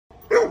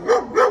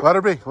Let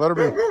her be. Let her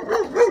be.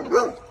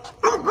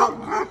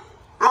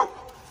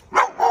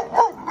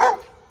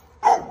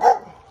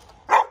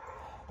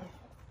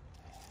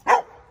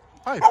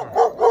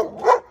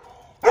 Piper.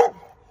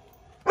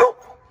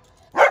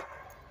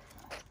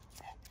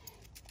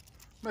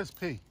 Miss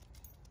P,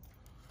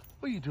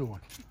 what are you doing?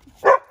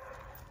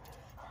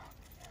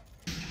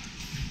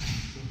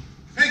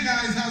 Hey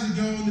guys, how's it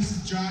going? This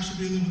is Josh. I'll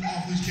be living with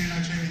Off-Leash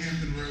Canine Training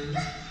Hampton Roads.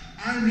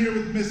 I'm here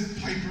with Miss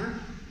Piper.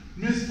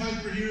 Miss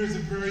Piper here is a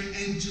very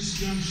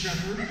anxious young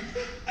shepherd.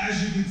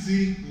 As you can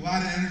see, a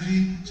lot of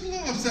energy. She's a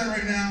little upset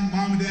right now.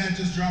 Mom and Dad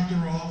just dropped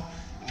her off.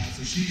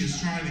 So she is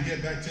trying to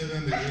get back to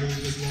them. They literally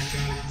just walked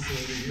out of the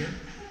facility here.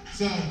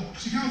 So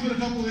she comes with a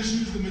couple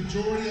issues. The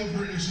majority of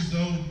her issues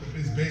though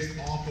is based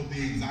off of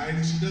the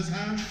anxiety she does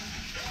have.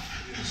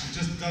 She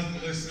just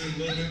doesn't listen, a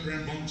little bit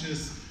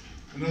rambunctious.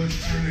 Another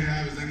concern they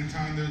have is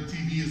anytime the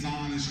TV is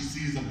on and she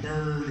sees a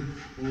bird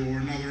or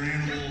another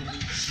animal,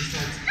 she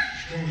starts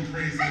going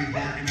crazy and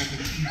barking at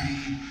the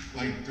TV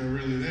like they're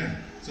really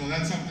there. So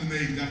that's something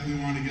they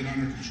definitely want to get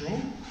under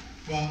control.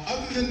 But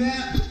other than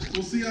that,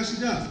 we'll see how she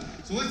does.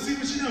 So let's see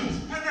what she knows.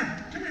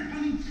 Piper, come here,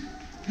 honey.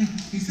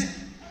 He sit.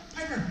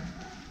 Piper,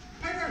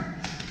 Piper,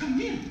 come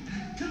here,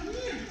 come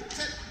here.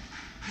 Sit.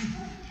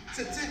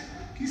 Sit, sit.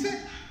 Can you sit?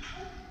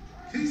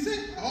 Can you sit?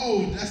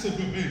 Oh, that's a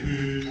good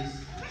baby.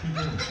 Good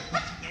girl.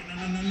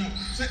 No.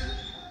 Sit.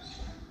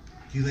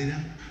 Can you lay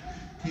down?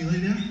 Can you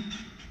lay down?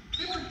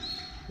 Piper,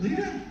 lay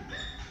down.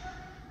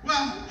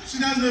 Well, she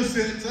does no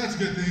sit, so that's a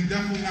good thing.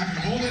 Definitely not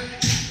gonna hold it.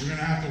 We're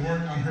gonna have to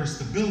work on her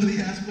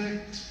stability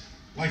aspect.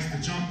 Likes to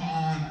jump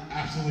on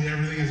absolutely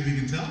everything, as we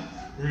can tell.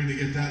 We're gonna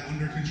get that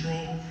under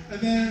control.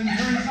 And then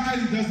her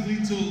anxiety does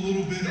lead to a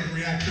little bit of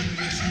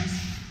reactivity issues.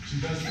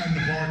 She does tend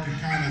to bark and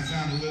kind of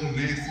sound a little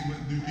nasty with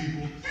new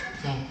people.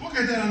 So we'll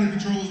get that under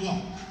control as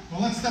well.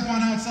 Well, let's step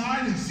on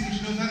outside and see if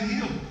she knows how to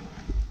heel.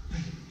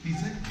 Can you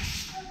sit?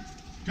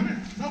 Come here.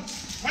 Nope.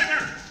 Right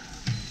there.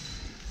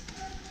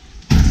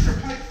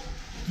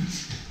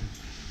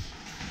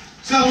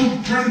 So,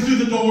 running through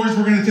the doors,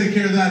 we're going to take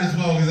care of that as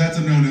well, because that's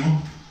a no-no.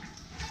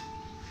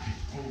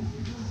 Oh,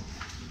 good girl.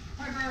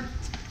 Piper.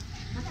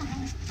 Come on,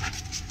 honey.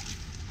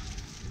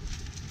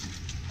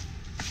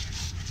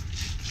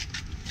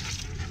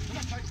 Come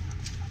on, Piper.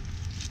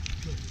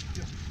 Good.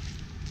 Yeah.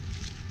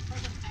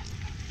 Piper.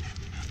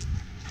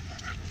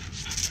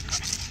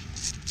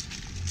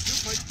 Good,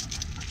 Piper.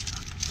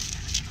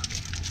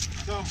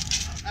 So,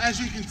 as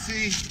you can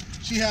see,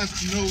 she has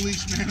no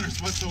leash manners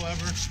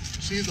whatsoever.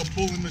 She's a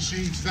pulling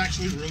machine. She's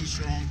actually really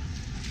strong.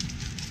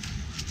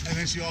 And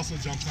then she also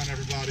jumps on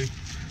everybody.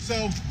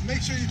 So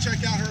make sure you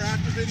check out her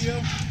after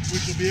video,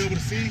 which you'll be able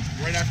to see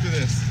right after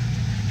this.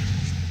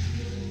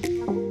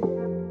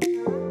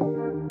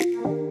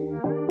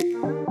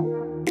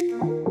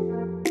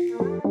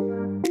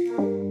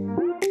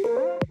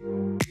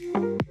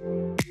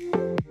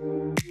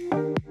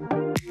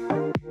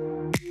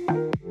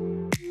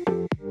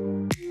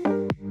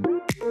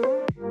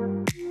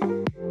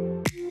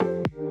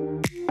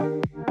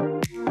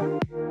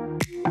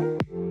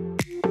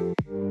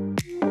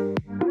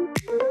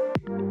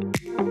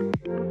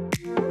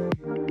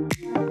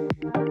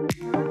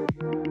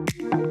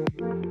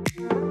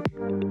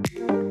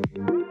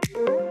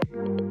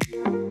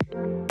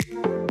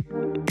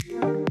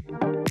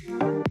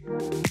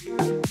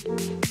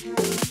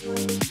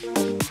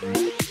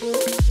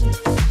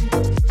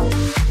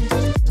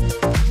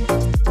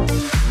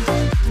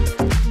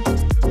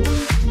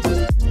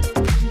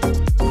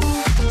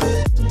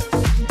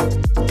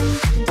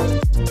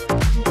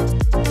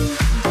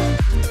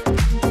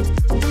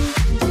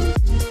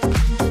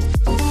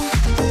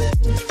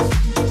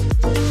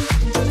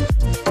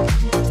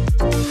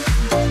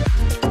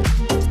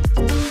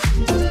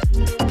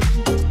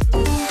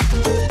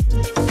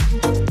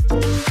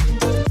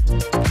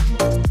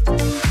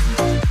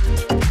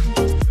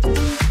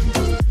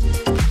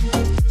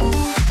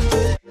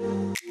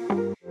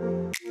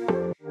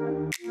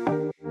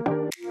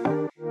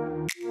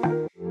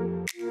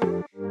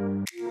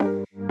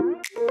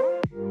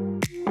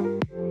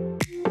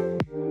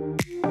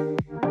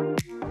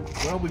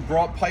 Well, we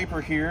brought Piper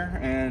here,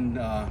 and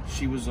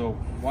she was a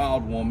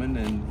wild woman,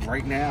 and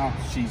right now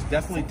she's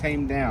definitely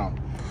tamed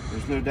down.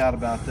 There's no doubt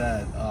about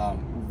that.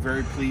 We're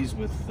very pleased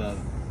with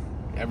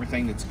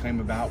everything that's came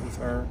about with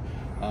her.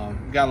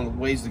 Got a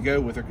ways to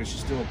go with her because she's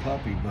still a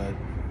puppy, but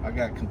I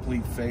got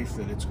complete faith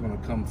that it's going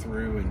to come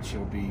through and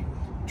she'll be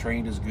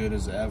trained as good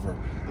as ever.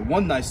 The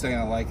one nice thing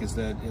I like is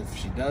that if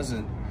she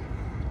doesn't,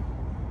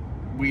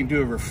 we can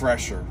do a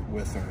refresher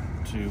with her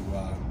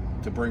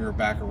to bring her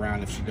back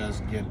around if she does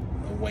get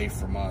away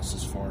from us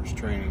as far as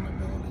training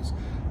abilities.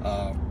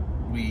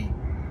 We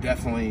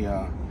definitely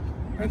are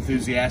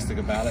enthusiastic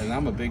about it, and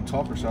I'm a big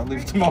talker, so I'll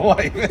leave it to my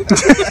wife.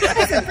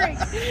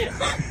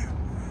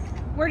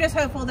 We're just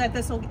hopeful that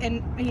this will,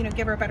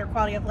 give her a better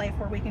quality of life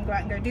where we can go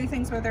out and go do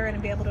things with her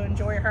and be able to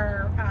enjoy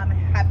her,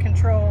 have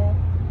control,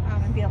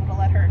 and be able to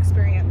let her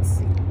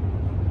experience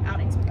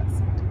outings with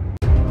us.